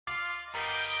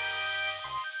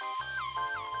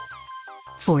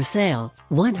For sale,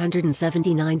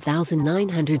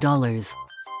 $179,900.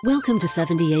 Welcome to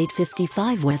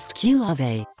 7855 West Q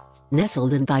Ave.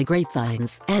 Nestled in by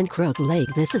grapevines and Crook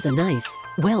Lake, this is a nice,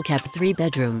 well-kept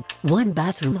 3-bedroom,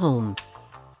 1-bathroom home.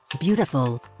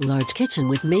 Beautiful, large kitchen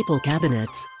with maple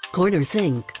cabinets, corner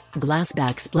sink, glass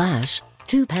backsplash,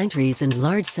 2 pantries and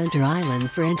large center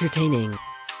island for entertaining.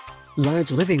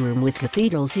 Large living room with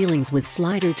cathedral ceilings with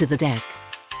slider to the deck.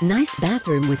 Nice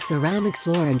bathroom with ceramic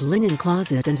floor and linen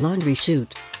closet and laundry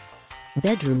chute.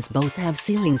 Bedrooms both have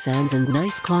ceiling fans and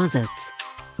nice closets.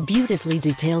 Beautifully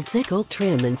detailed thick oak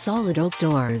trim and solid oak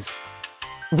doors.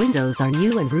 Windows are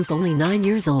new and roof only 9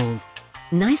 years old.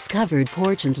 Nice covered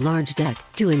porch and large deck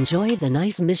to enjoy the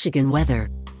nice Michigan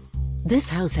weather. This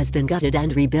house has been gutted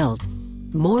and rebuilt.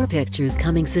 More pictures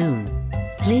coming soon.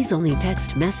 Please only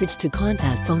text message to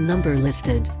contact phone number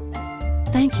listed.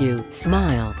 Thank you,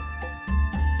 smile.